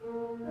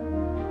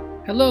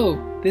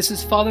Hello, this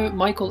is Father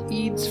Michael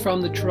Eads from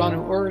the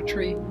Toronto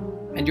Oratory,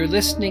 and you're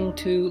listening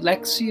to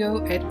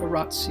Lectio et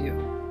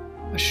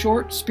Oratio, a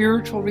short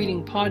spiritual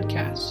reading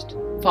podcast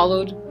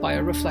followed by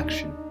a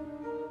reflection.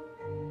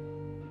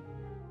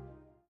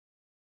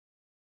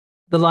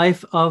 The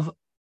Life of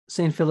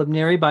St. Philip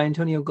Neri by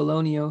Antonio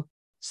Gallonio,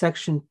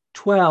 section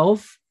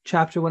 12,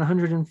 chapter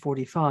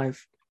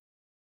 145.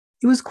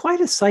 It was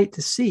quite a sight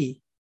to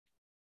see.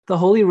 The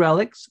holy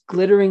relics,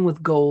 glittering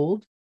with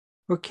gold,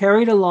 were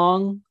carried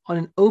along on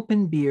an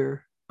open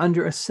bier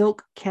under a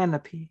silk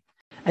canopy,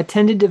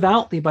 attended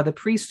devoutly by the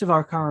priest of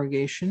our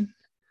congregation,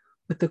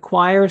 with the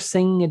choir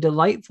singing a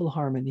delightful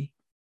harmony.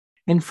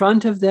 In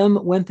front of them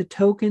went the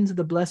tokens of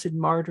the blessed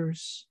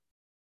martyrs,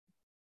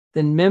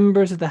 then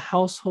members of the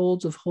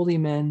households of holy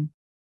men,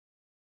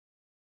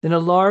 then a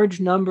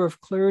large number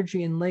of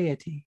clergy and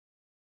laity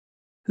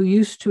who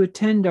used to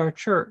attend our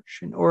church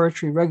and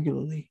oratory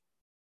regularly,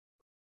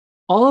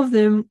 all of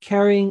them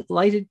carrying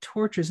lighted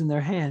torches in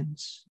their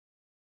hands.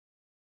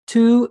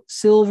 2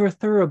 silver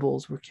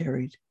thuribles were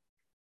carried,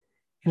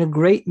 and a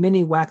great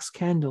many wax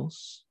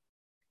candles.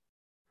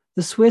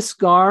 The Swiss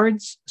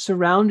guards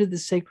surrounded the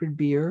sacred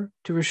bier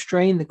to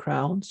restrain the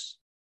crowds.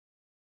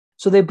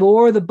 So they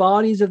bore the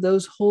bodies of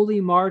those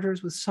holy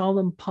martyrs with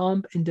solemn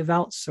pomp and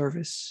devout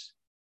service.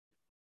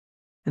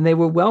 And they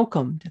were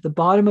welcomed at the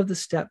bottom of the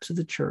steps of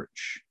the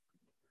church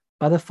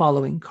by the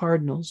following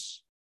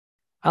cardinals: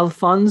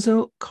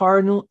 Alfonso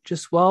Cardinal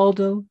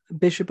Gesualdo,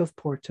 Bishop of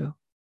Porto;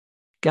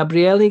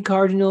 Gabriele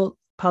Cardinal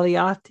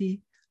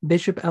Pagliatti,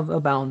 Bishop of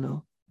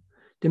Albano;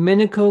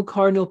 Domenico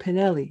Cardinal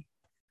Pinelli,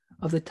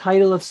 of the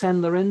title of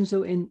San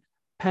Lorenzo in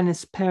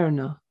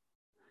Panisperna;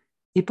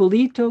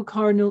 Ippolito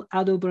Cardinal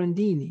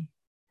Aldobrandini,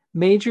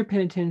 Major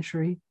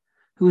Penitentiary,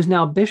 who is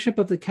now Bishop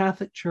of the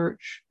Catholic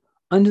Church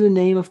under the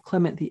name of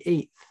Clement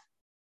VIII;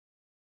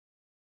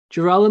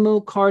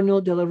 Girolamo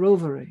Cardinal della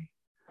Rovere,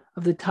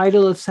 of the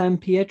title of San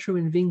Pietro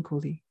in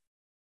Vincoli;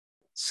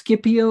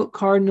 Scipio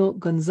Cardinal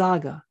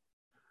Gonzaga,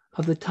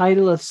 of the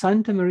title of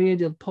Santa Maria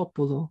del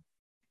Popolo;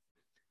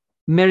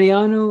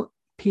 Mariano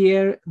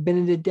Pier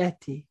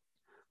Benedetti,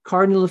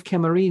 Cardinal of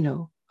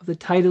Camerino, of the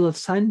title of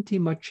Santi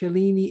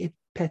Marcellini et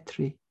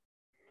Petri;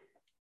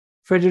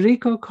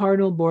 Federico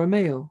Cardinal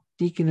Borromeo,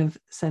 Deacon of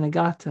San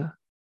Agata;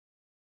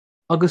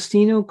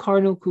 Agostino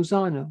Cardinal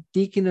Cusano,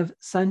 Deacon of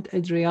Sant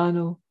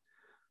Adriano,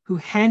 who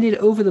handed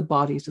over the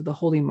bodies of the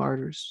holy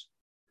martyrs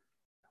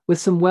with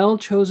some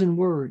well-chosen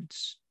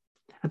words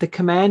at the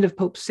command of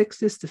Pope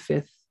Sixtus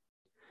V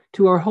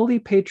to our holy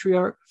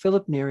patriarch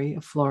Philip Neri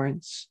of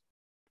Florence,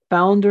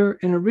 founder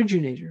and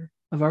originator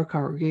of our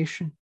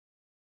congregation;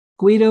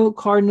 Guido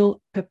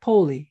Cardinal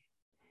Pepoli,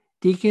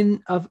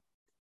 Deacon of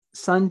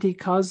Santi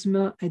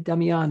Cosma e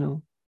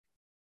Damiano.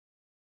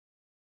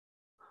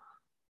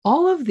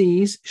 All of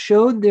these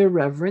showed their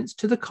reverence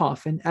to the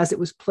coffin as it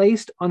was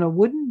placed on a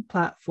wooden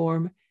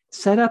platform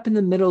set up in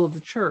the middle of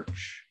the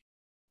church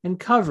and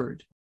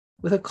covered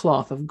with a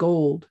cloth of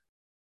gold.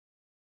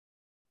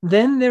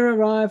 Then there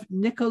arrived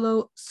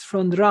Niccolo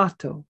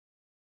Sfondrato,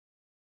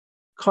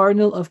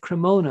 Cardinal of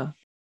Cremona,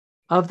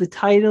 of the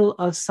title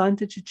of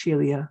Santa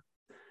Cecilia,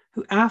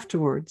 who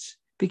afterwards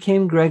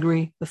became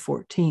Gregory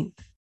XIV.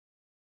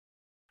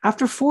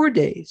 After 4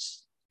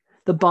 days,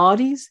 the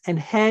bodies and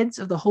heads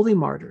of the holy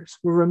martyrs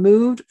were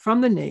removed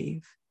from the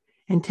nave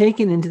and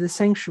taken into the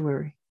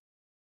sanctuary,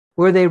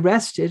 where they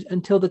rested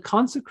until the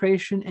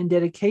consecration and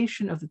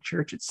dedication of the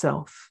church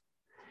itself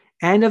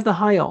and of the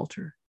high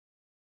altar,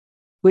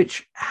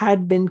 which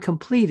had been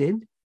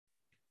completed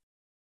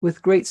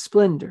with great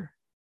splendor.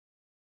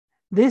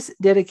 This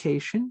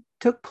dedication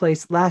took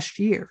place last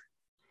year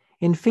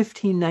in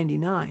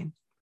 1599,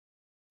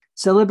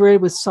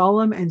 celebrated with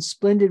solemn and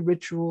splendid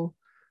ritual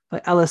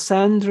by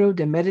Alessandro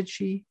de'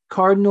 Medici,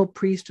 Cardinal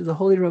Priest of the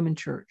Holy Roman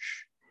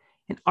Church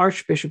and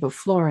Archbishop of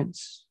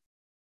Florence.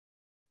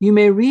 You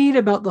may read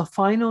about the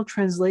final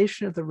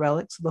translation of the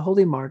relics of the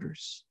holy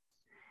martyrs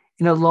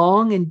in a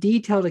long and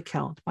detailed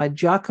account by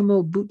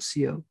Giacomo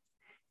Buzio,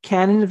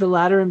 Canon of the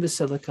Lateran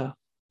Basilica,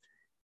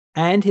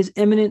 and His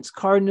Eminence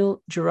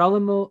Cardinal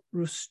Girolamo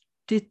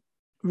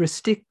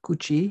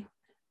Rusticucci,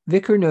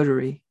 Vicar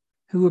Notary,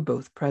 who were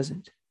both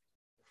present.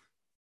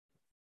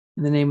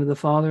 In the name of the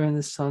Father, and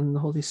the Son, and the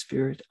Holy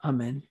Spirit.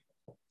 Amen.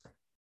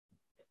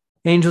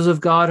 Angels of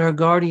God, our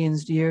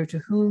guardians dear, to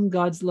whom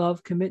God's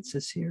love commits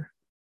us here,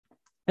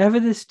 ever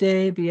this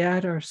day be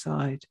at our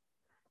side,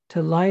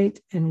 to light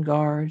and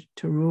guard,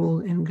 to rule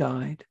and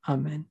guide.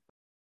 Amen.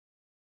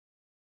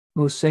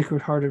 Most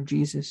Sacred Heart of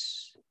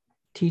Jesus,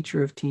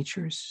 Teacher of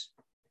teachers,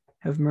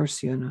 have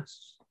mercy on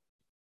us.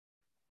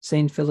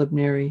 Saint Philip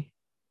Neri,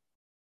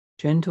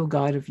 gentle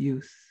guide of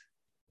youth,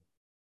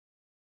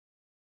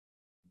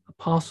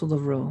 Apostle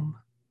of Rome,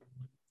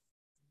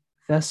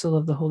 vessel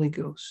of the Holy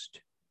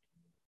Ghost,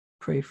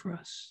 pray for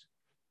us.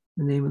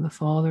 In the name of the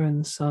Father, and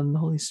the Son, and the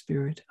Holy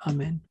Spirit.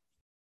 Amen.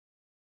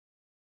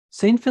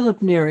 Saint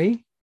Philip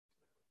Neri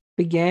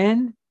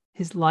began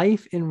his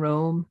life in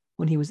Rome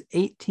when he was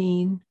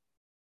 18,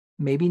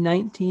 maybe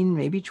 19,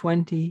 maybe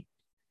 20,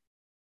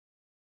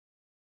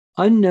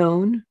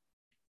 unknown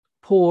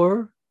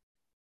poor,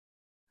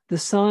 the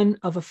son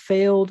of a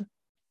failed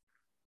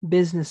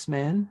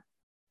businessman,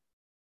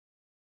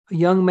 a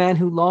young man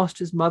who lost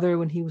his mother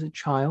when he was a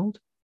child,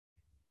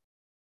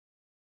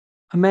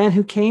 a man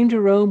who came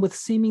to Rome with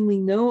seemingly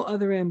no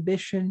other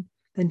ambition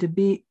than to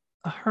be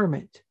a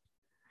hermit,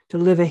 to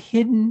live a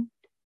hidden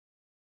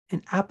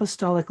and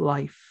apostolic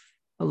life,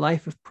 a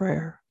life of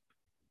prayer.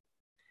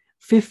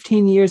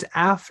 15 years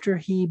after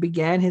he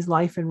began his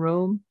life in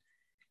Rome,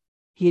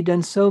 he had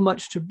done so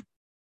much to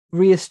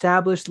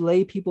reestablish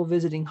lay people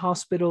visiting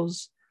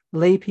hospitals,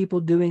 lay people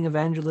doing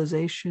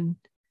evangelization,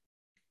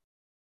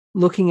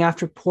 looking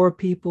after poor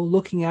people,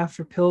 looking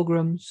after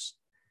pilgrims,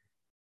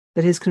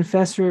 that his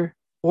confessor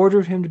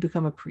ordered him to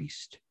become a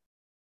priest.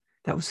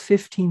 That was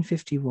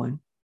 1551.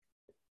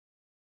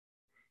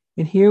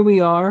 And here we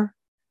are,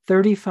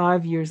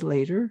 35 years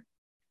later,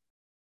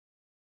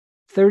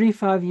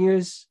 35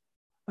 years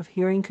of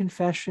hearing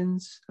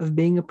confessions, of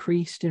being a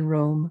priest in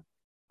Rome,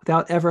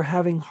 without ever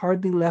having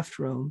hardly left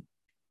Rome.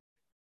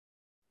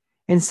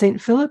 And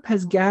St. Philip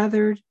has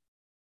gathered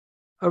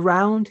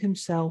around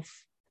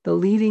himself the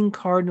leading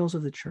cardinals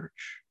of the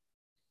church.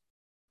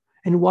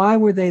 And why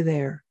were they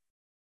there?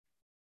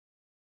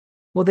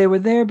 Well, they were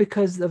there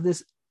because of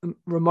this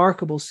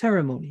remarkable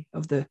ceremony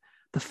of the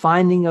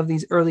finding of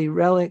these early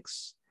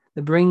relics,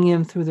 the bringing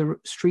them through the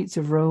streets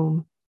of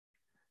Rome,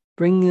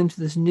 bringing them to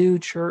this new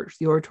church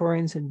the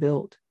Oratorians had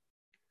built.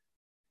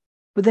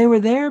 But they were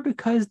there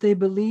because they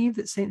believed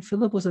that St.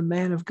 Philip was a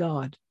man of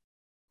God.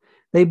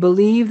 They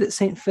believed that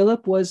St.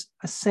 Philip was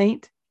a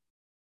saint,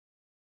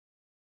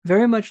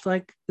 very much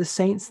like the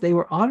saints they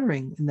were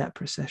honoring in that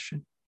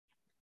procession.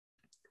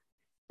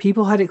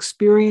 People had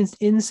experienced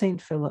in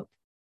St. Philip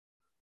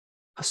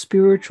a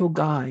spiritual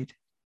guide,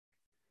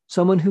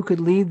 someone who could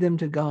lead them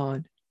to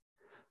God,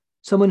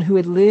 someone who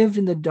had lived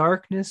in the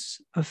darkness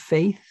of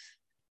faith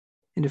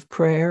and of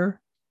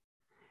prayer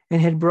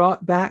and had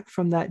brought back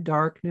from that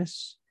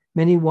darkness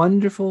many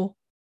wonderful,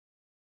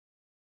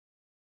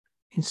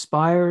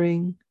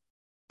 inspiring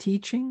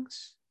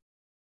teachings,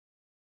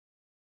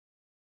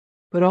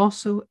 but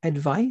also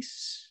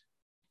advice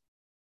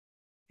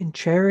and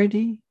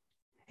charity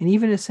and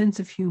even a sense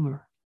of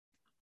humor.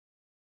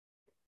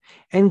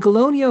 And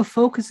Gallonio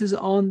focuses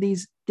on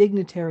these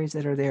dignitaries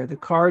that are there, the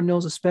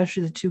cardinals,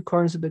 especially the two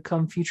cardinals that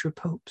become future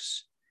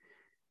popes.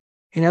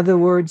 In other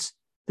words,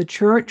 the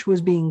church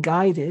was being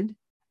guided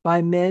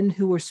by men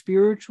who were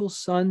spiritual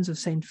sons of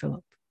St.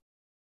 Philip.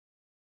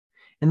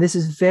 And this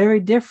is very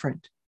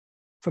different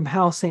from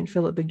how St.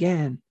 Philip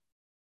began,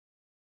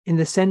 in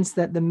the sense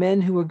that the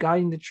men who were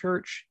guiding the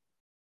church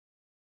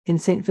in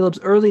St. Philip's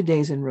early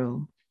days in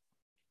Rome,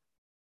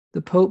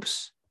 the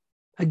popes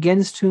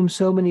against whom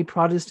so many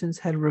Protestants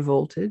had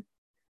revolted,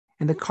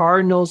 and the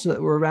cardinals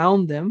that were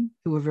around them,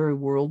 who were very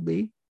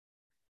worldly,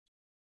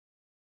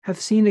 have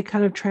seen a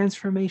kind of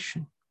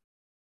transformation.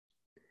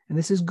 And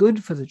this is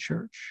good for the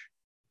church.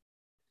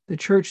 The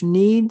church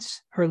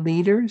needs her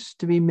leaders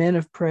to be men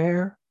of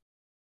prayer,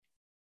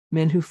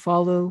 men who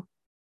follow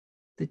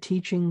the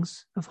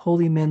teachings of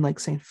holy men like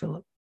St.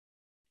 Philip.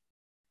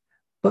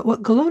 But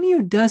what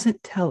Gallonio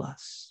doesn't tell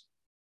us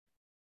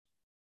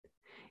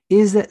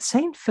is that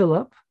St.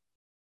 Philip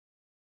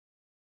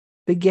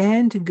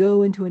began to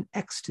go into an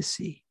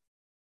ecstasy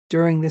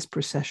during this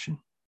procession.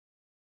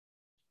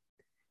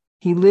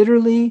 He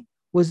literally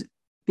was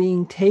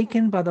being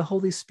taken by the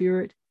Holy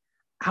Spirit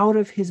out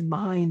of his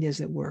mind,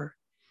 as it were.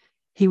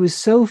 He was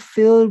so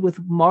filled with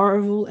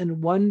marvel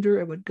and wonder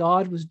at what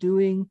God was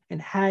doing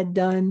and had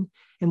done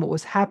and what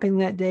was happening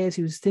that day, as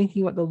he was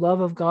thinking about the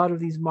love of God of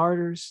these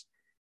martyrs,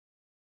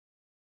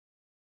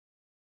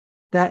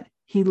 that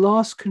he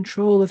lost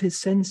control of his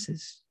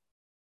senses.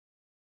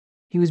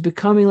 He was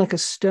becoming like a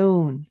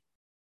stone.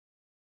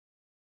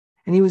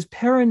 And he was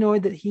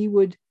paranoid that he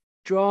would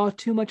draw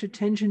too much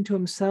attention to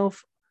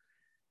himself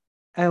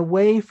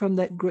away from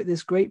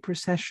this great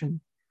procession,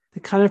 the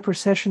kind of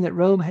procession that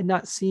Rome had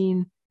not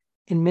seen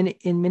in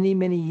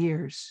many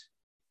years.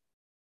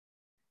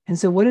 And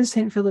so what does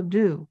St. Philip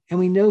do? And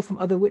we know from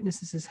other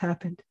witnesses this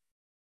happened.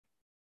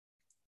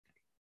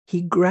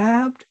 He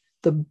grabbed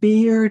the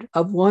beard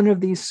of one of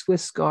these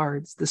Swiss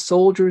guards, the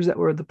soldiers that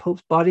were the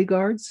Pope's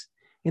bodyguards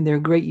in their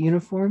great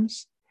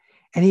uniforms,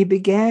 and he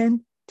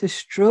began to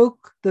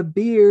stroke the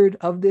beard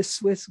of this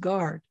Swiss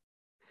guard.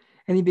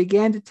 And he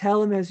began to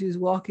tell him as he was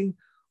walking,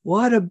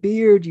 "What a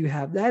beard you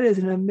have. That is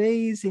an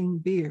amazing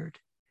beard.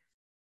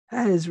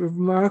 That is a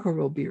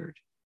remarkable beard."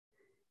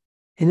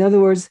 In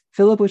other words,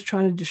 Philip was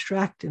trying to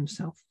distract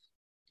himself.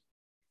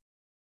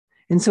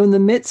 And so in the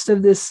midst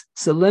of this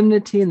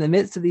solemnity, in the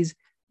midst of these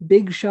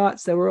big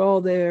shots that were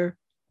all there,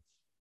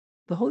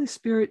 the Holy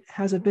Spirit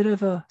has a bit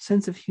of a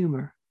sense of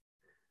humor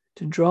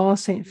to draw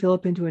St.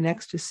 Philip into an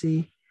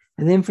ecstasy,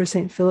 and then for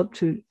St. Philip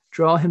to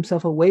draw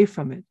himself away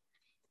from it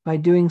by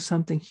doing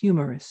something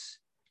humorous,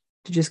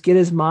 to just get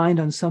his mind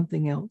on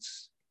something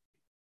else.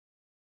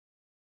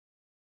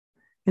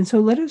 And so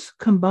let us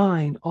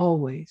combine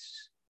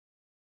always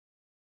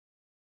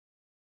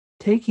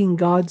taking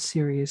God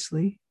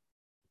seriously,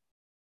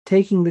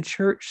 taking the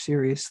church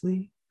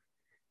seriously,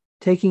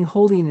 taking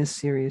holiness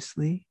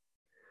seriously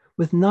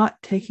with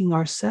not taking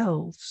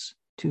ourselves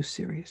too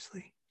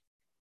seriously.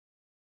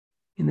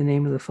 In the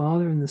name of the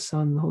Father, and the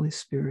Son, and the Holy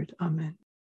Spirit. Amen.